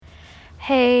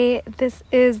Hey, this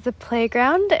is The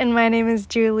Playground, and my name is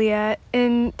Julia.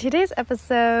 In today's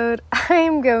episode,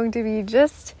 I'm going to be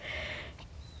just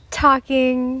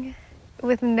talking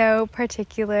with no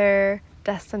particular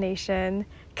destination.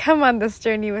 Come on this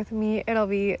journey with me. It'll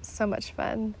be so much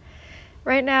fun.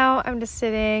 Right now, I'm just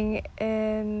sitting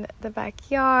in the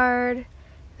backyard.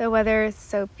 The weather is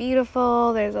so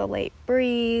beautiful. There's a light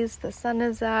breeze. The sun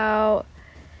is out.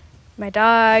 My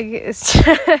dog is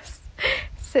just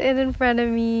sitting in front of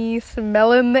me,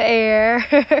 smelling the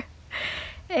air.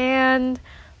 And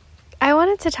I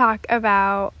wanted to talk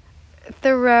about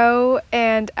Thoreau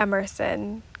and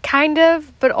Emerson. Kind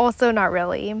of, but also not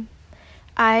really.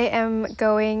 I am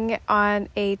going on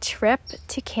a trip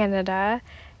to Canada,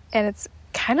 and it's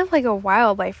kind of like a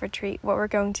wildlife retreat. What we're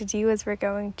going to do is we're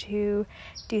going to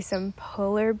do some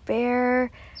polar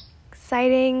bear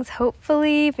sightings,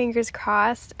 hopefully, fingers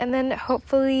crossed, and then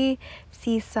hopefully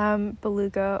see some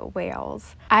beluga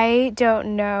whales. I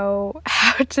don't know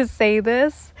how to say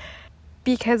this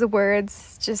because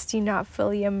words just do not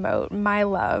fully emote my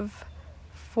love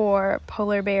for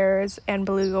polar bears and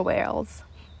beluga whales.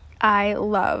 I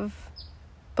love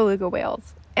beluga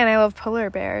whales and I love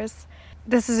polar bears.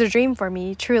 This is a dream for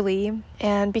me, truly.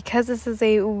 And because this is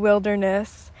a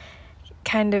wilderness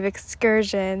kind of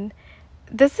excursion,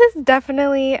 this is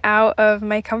definitely out of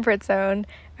my comfort zone.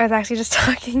 I was actually just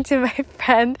talking to my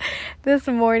friend this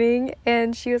morning,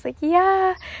 and she was like,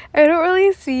 yeah, I don't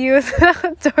really see you as an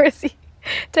outdoorsy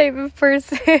type of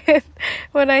person.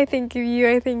 When I think of you,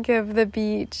 I think of the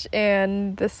beach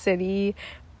and the city,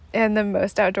 and the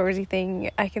most outdoorsy thing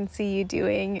I can see you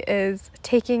doing is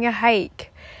taking a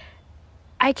hike.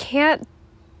 I can't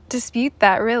dispute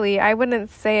that, really. I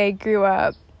wouldn't say I grew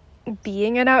up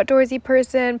being an outdoorsy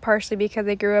person, partially because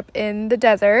I grew up in the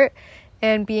desert,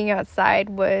 and being outside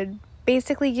would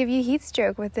basically give you heat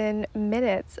stroke within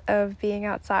minutes of being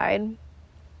outside.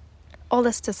 All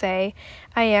this to say,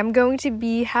 I am going to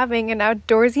be having an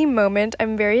outdoorsy moment.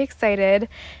 I'm very excited.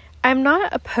 I'm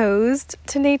not opposed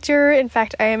to nature. In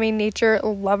fact, I am a nature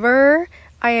lover.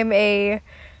 I am a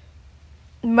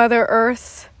Mother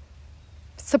Earth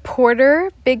supporter,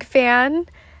 big fan.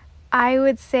 I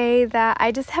would say that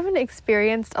I just haven't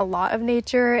experienced a lot of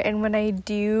nature, and when I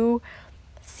do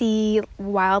see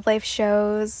wildlife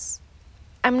shows,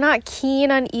 I'm not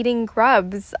keen on eating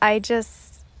grubs.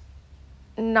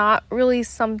 Not really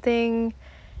something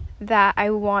that I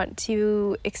want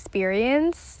to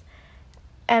experience.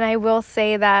 And I will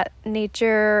say that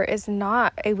nature is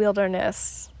not a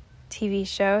wilderness TV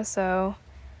show, so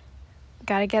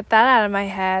gotta get that out of my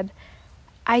head.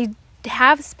 I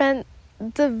have spent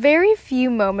the very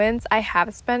few moments I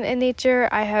have spent in nature,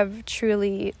 I have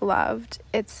truly loved.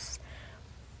 It's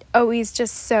always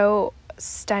just so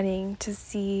stunning to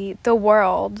see the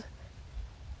world.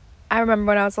 I remember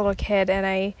when I was a little kid and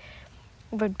I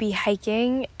would be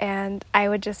hiking and I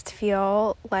would just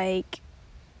feel like,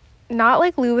 not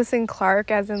like Lewis and Clark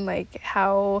as in like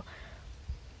how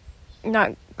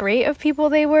not great of people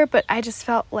they were, but I just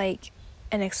felt like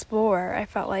an explorer. I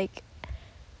felt like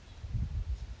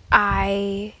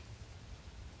I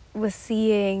was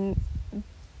seeing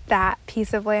that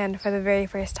piece of land for the very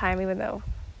first time, even though,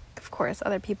 of course,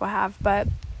 other people have. But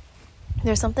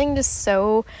there's something just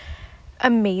so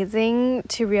amazing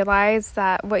to realize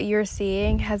that what you're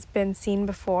seeing has been seen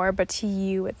before, but to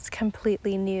you, it's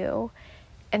completely new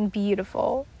and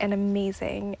beautiful and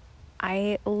amazing.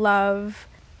 I love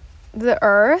the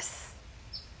earth,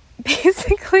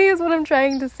 basically, is what I'm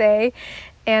trying to say.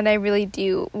 And I really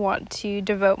do want to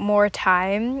devote more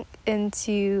time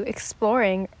into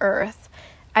exploring Earth.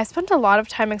 I spent a lot of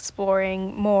time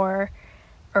exploring more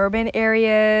urban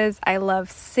areas. I love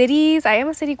cities. I am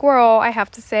a city girl, I have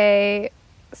to say.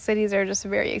 Cities are just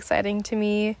very exciting to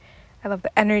me. I love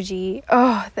the energy.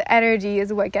 Oh, the energy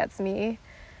is what gets me.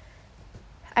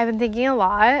 I've been thinking a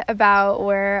lot about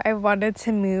where I wanted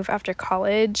to move after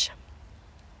college.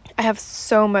 I have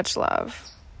so much love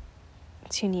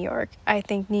to New York. I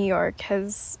think New York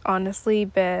has honestly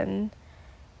been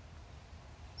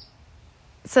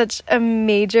such a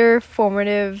major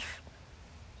formative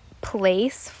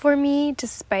place for me,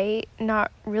 despite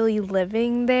not really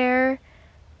living there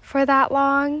for that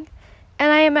long.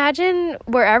 And I imagine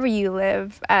wherever you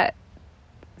live at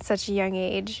such a young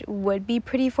age would be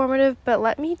pretty formative, but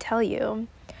let me tell you,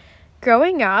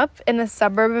 growing up in a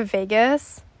suburb of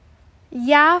Vegas,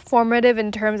 yeah, formative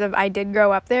in terms of I did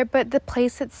grow up there, but the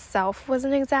place itself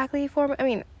wasn't exactly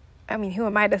formative. I mean, who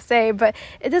am I to say, but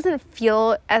it doesn't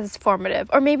feel as formative.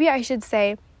 Or maybe I should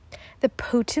say the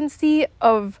potency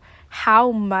of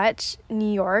how much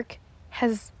New York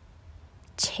has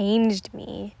changed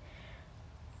me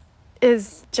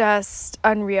is just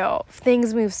unreal.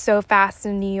 Things move so fast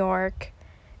in New York.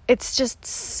 It's just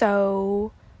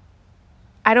so,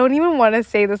 I don't even want to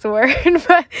say this word,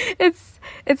 but it's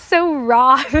so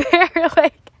raw there.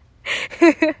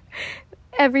 Like,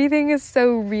 everything is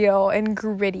so real and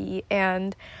gritty,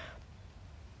 and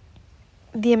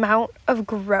the amount of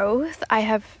growth I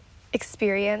have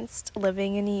experienced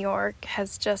living in New York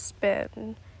has just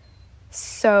been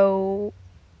so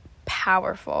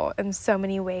powerful in so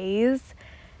many ways.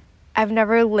 I've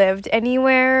never lived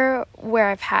anywhere where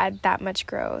I've had that much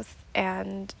growth,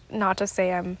 and not to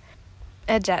say I'm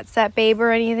a jet set babe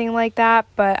or anything like that,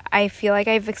 but I feel like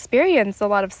I've experienced a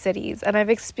lot of cities and I've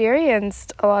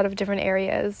experienced a lot of different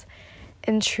areas,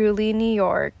 and truly New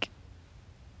York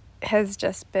has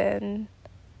just been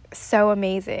so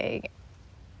amazing.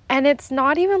 And it's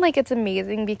not even like it's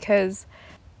amazing because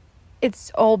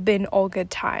it's all been all good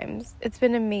times. It's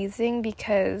been amazing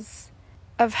because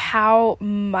of how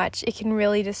much it can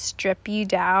really just strip you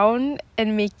down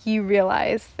and make you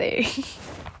realize things.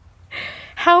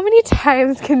 How many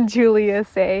times can Julia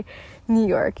say New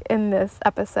York in this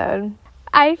episode?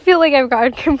 I feel like I've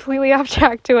gotten completely off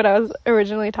track to what I was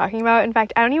originally talking about. In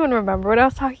fact, I don't even remember what I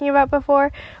was talking about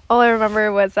before. All I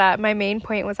remember was that my main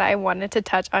point was that I wanted to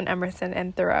touch on Emerson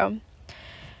and Thoreau.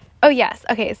 Oh, yes.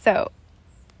 Okay, so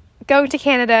going to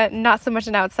Canada, not so much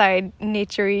an outside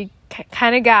nature-y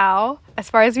kind of gal, as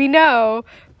far as we know,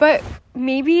 but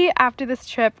maybe after this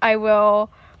trip, I will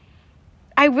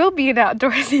be an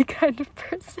outdoorsy kind of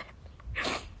person.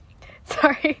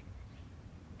 Sorry.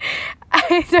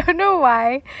 I don't know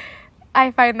why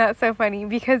I find that so funny,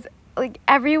 because like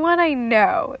everyone I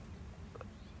know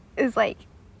is like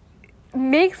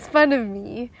makes fun of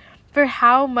me for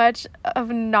how much of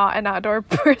not an outdoor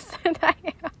person I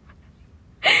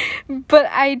am. But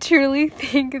I truly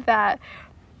think that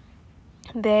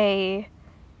they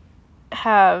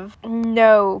have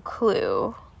no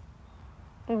clue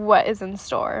what is in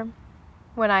store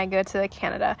when I go to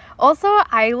Canada. Also,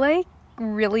 I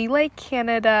really like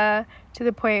Canada to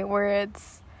the point where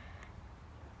it's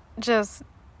just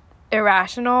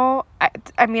irrational.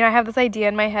 I mean, I have this idea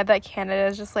in my head that Canada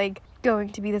is just like going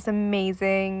to be this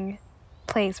amazing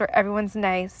place where everyone's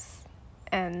nice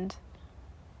and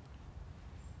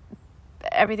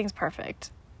everything's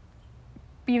perfect.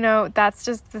 You know, that's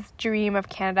just this dream of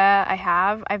Canada I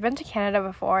have. I've been to Canada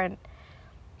before and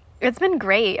it's been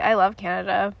great. I love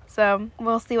Canada. So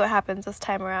we'll see what happens this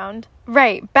time around.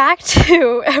 Right, back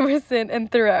to Emerson and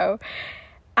Thoreau.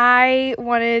 I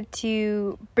wanted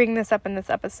to bring this up in this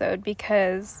episode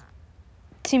because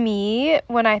to me,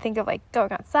 when I think of like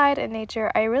going outside in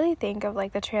nature, I really think of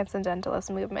like the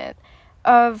Transcendentalist movement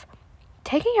of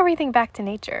taking everything back to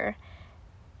nature.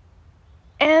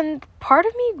 And part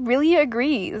of me really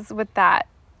agrees with that.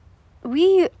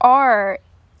 We are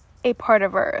a part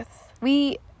of Earth.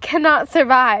 We cannot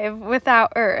survive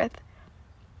without Earth.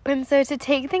 And so to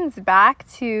take things back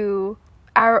to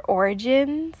our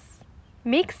origins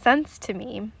makes sense to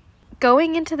me.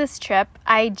 Going into this trip,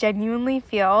 I genuinely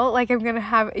feel like I'm going to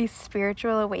have a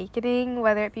spiritual awakening,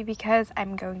 whether it be because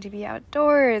I'm going to be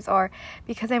outdoors or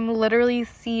because I'm literally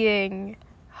seeing,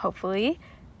 hopefully,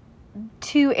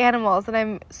 2 animals that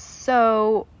I'm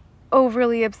so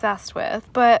overly obsessed with.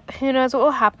 But who knows what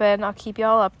will happen. I'll keep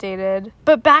y'all updated.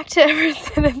 But back to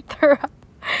Emerson and Thoreau.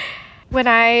 When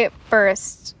I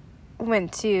first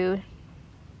went to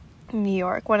New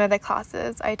York, one of the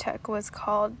classes I took was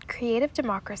called Creative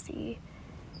Democracy,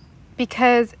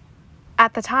 because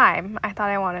at the time I thought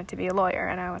I wanted to be a lawyer,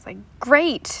 and I was like,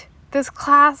 great, this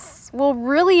class will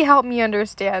really help me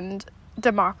understand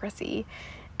democracy.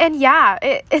 And yeah,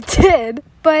 it did.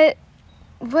 But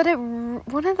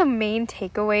one of the main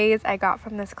takeaways I got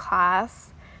from this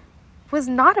class was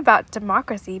not about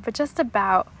democracy, but just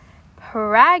about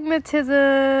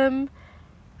pragmatism.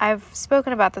 I've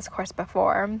spoken about this course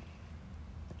before.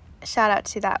 Shout out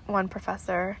to that one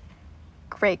professor.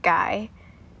 Great guy.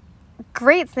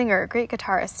 Great singer, great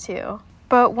guitarist too.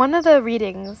 But one of the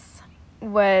readings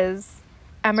was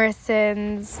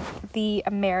Emerson's The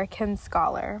American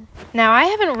Scholar. Now, I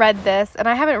haven't read this, and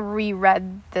I haven't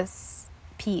reread this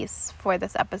piece for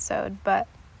this episode, but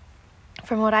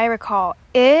from what I recall,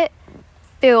 it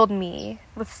filled me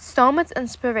with so much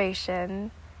inspiration.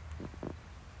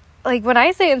 Like, when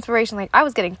I say inspiration, like, I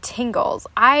was getting tingles.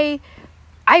 I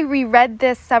reread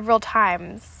this several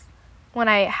times when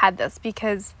I had this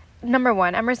because, number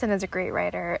one, Emerson is a great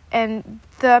writer, and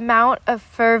the amount of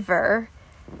fervor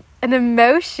and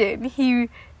emotion he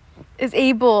is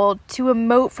able to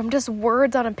emote from just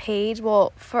words on a page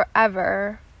will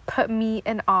forever put me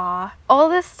in awe. All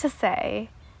this to say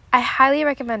I highly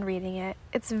recommend reading it.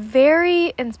 It's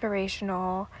very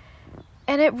inspirational,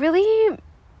 and it really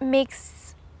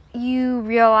makes you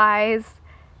realize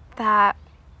that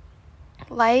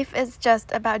life is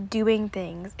just about doing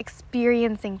things,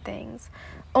 experiencing things.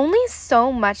 Only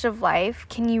so much of life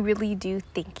can you really do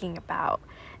thinking about.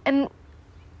 And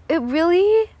it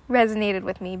really resonated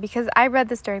with me because I read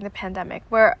this during the pandemic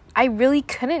where I really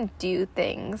couldn't do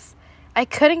things. I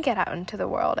couldn't get out into the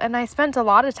world, and I spent a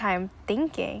lot of time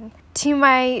thinking, to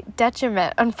my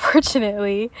detriment,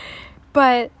 unfortunately.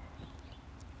 But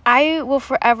I will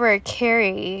forever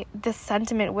carry this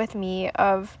sentiment with me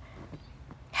of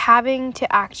having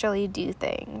to actually do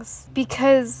things,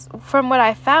 because from what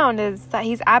I found is that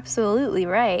he's absolutely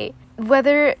right.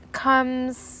 Whether it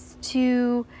comes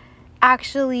to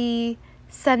actually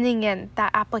sending in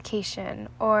that application,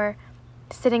 or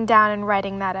sitting down and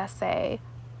writing that essay,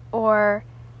 or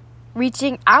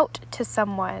reaching out to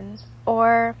someone,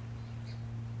 or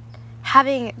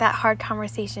having that hard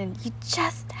conversation, you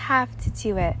just have to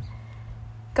do it.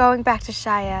 Going back to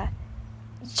Shaya,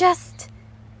 just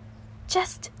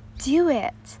do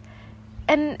it.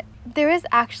 And there is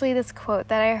actually this quote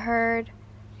that I heard.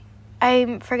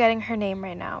 I'm forgetting her name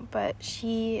right now, but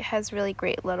she has really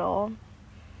great little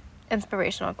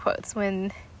inspirational quotes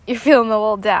when you're feeling a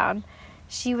little down.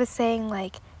 She was saying,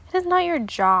 like, it is not your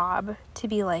job to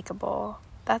be likable.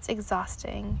 That's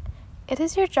exhausting. It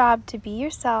is your job to be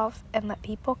yourself and let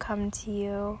people come to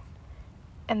you.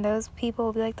 And those people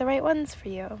will be like the right ones for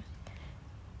you.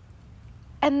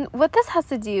 And what this has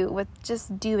to do with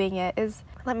just doing it is,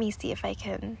 let me see if I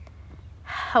can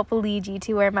help lead you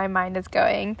to where my mind is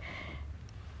going.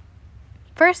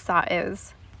 First thought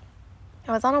is,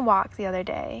 I was on a walk the other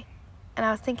day, and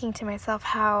I was thinking to myself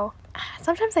how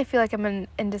sometimes I feel like I'm an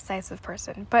indecisive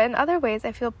person, but in other ways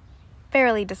I feel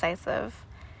fairly decisive.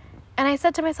 And I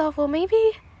said to myself, well,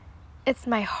 maybe it's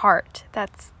my heart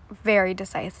that's very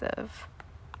decisive,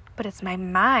 but it's my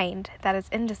mind that is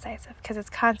indecisive because it's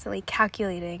constantly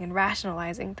calculating and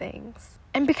rationalizing things.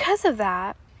 And because of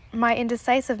that, my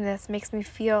indecisiveness makes me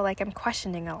feel like I'm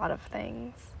questioning a lot of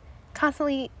things,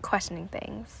 constantly questioning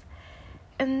things.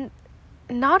 And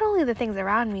not only the things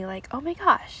around me, like, oh my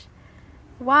gosh,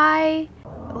 why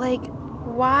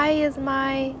is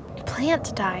my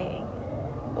plant dying?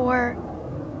 Or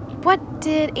what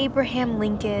did Abraham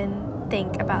Lincoln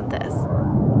think about this?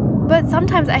 But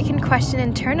sometimes I can question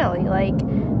internally, like,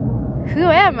 who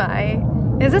am I?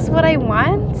 Is this what I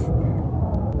want?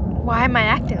 Why am I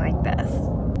acting like this?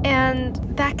 And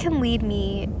that can lead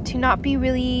me to not be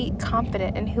really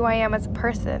confident in who I am as a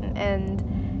person. And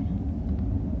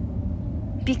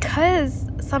because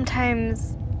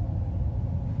sometimes,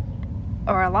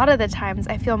 or a lot of the times,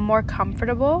 I feel more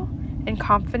comfortable and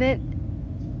confident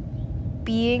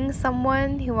being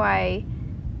someone who I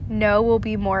know will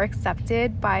be more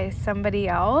accepted by somebody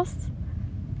else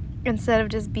instead of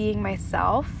just being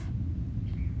myself,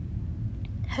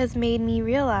 has made me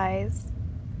realize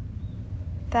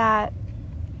that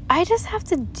I just have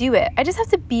to do it. I just have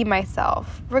to be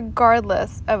myself,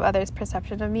 regardless of others'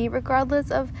 perception of me,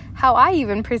 regardless of how I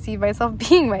even perceive myself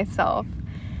being myself.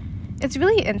 It's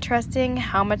really interesting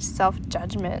how much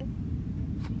self-judgment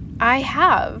I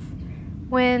have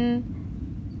when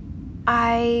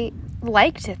I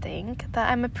like to think that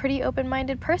I'm a pretty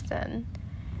open-minded person.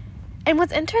 And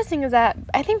what's interesting is that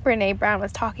I think Brene Brown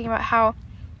was talking about how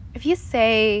if you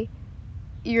say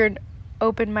you're an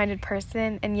open-minded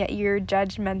person and yet you're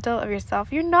judgmental of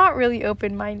yourself, you're not really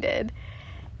open-minded.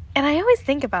 And I always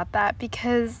think about that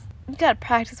because you gotta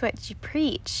practice what you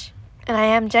preach. And I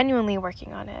am genuinely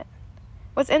working on it.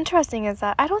 What's interesting is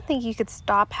that I don't think you could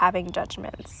stop having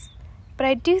judgments, but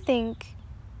I do think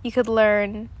you could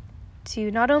learn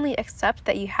to not only accept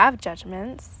that you have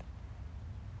judgments,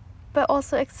 but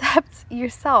also accept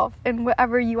yourself and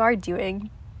whatever you are doing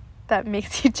that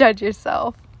makes you judge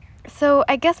yourself. So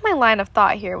I guess my line of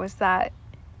thought here was that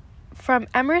from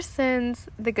Emerson's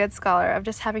The Good Scholar of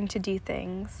just having to do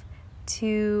things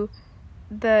to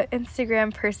the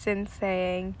Instagram person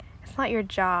saying it's not your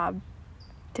job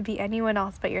to be anyone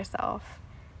else but yourself,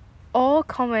 all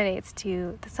culminates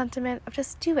to the sentiment of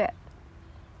just do it.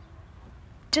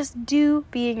 Just do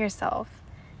being yourself.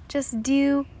 Just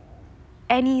do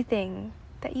anything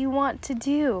that you want to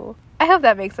do. I hope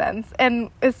that makes sense and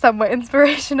is somewhat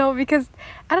inspirational because,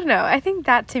 I don't know, I think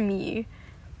that to me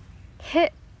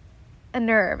hit a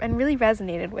nerve and really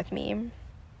resonated with me.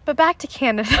 But back to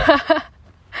Canada.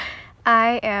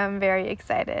 I am very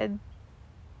excited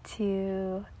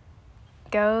to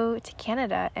go to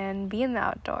Canada and be in the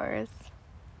outdoors.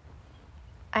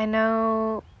 I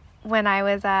know when I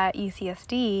was at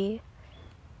UCSD,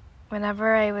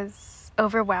 whenever I was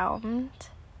overwhelmed,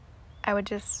 I would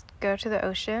just go to the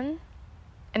ocean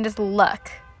and just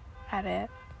look at it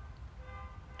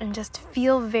and just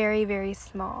feel very, very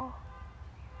small.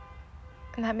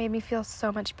 And that made me feel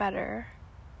so much better.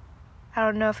 I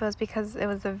don't know if it was because it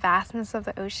was the vastness of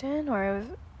the ocean or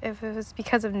if it was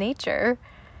because of nature.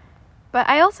 But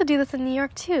I also do this in New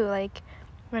York too. Like,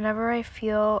 whenever I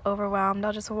feel overwhelmed,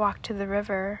 I'll just walk to the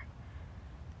river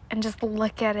and just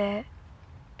look at it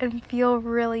and feel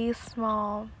really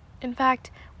small. In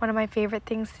fact, one of my favorite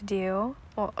things to do,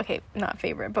 well, okay, not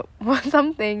favorite, but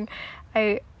something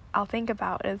I'll think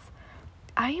about is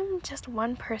I am just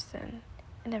one person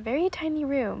in a very tiny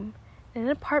room, in an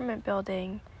apartment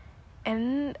building,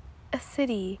 in a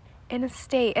city, in a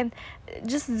state, and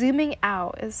just zooming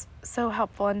out is so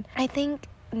helpful. And I think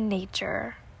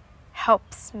nature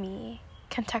helps me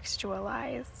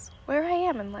contextualize where I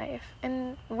am in life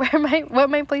and what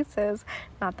my place is.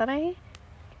 Not that I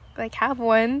have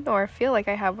one or feel like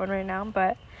I have one right now,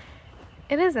 but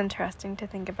it is interesting to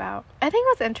think about. I think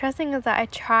what's interesting is that I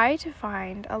try to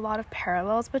find a lot of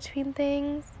parallels between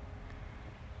things.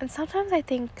 And sometimes I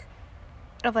think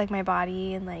of my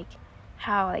body and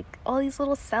how all these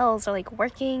little cells are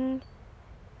working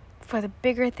for the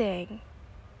bigger thing,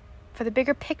 for the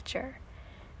bigger picture.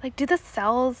 Do the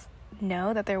cells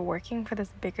know that they're working for this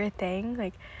bigger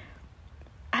thing?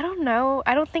 I don't know.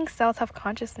 I don't think cells have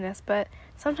consciousness, but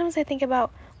sometimes I think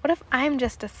about, what if I'm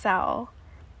just a cell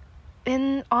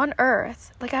on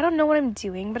Earth? I don't know what I'm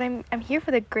doing, but I'm here for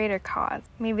the greater cause.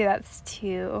 Maybe that's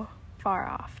too far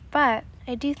off, but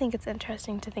I do think it's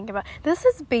interesting to think about. This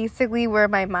is basically where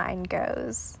my mind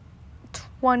goes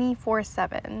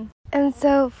 24/7. And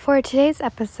so for today's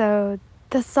episode,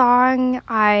 the song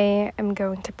I am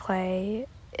going to play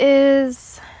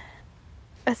is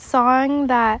a song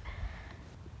that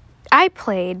I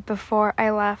played before I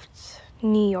left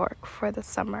New York for the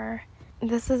summer.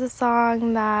 This is a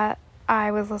song that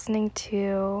I was listening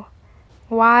to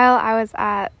while I was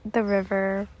at the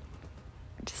river,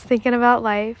 just thinking about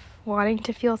life, wanting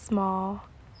to feel small.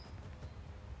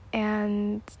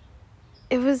 And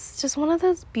it was just one of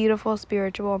those beautiful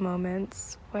spiritual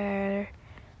moments where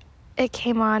it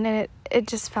came on and it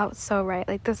just felt so right.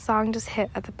 The song just hit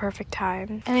at the perfect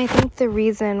time. And I think the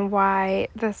reason why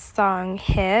the song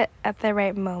hit at the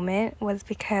right moment was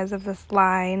because of this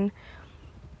line,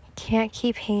 "Can't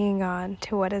keep hanging on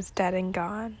to what is dead and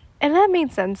gone." And that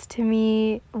made sense to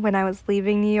me when I was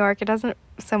leaving New York. It doesn't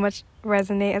so much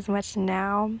resonate as much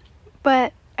now.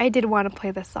 But I did want to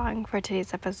play this song for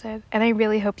today's episode, and I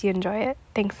really hope you enjoy it.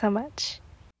 Thanks so much.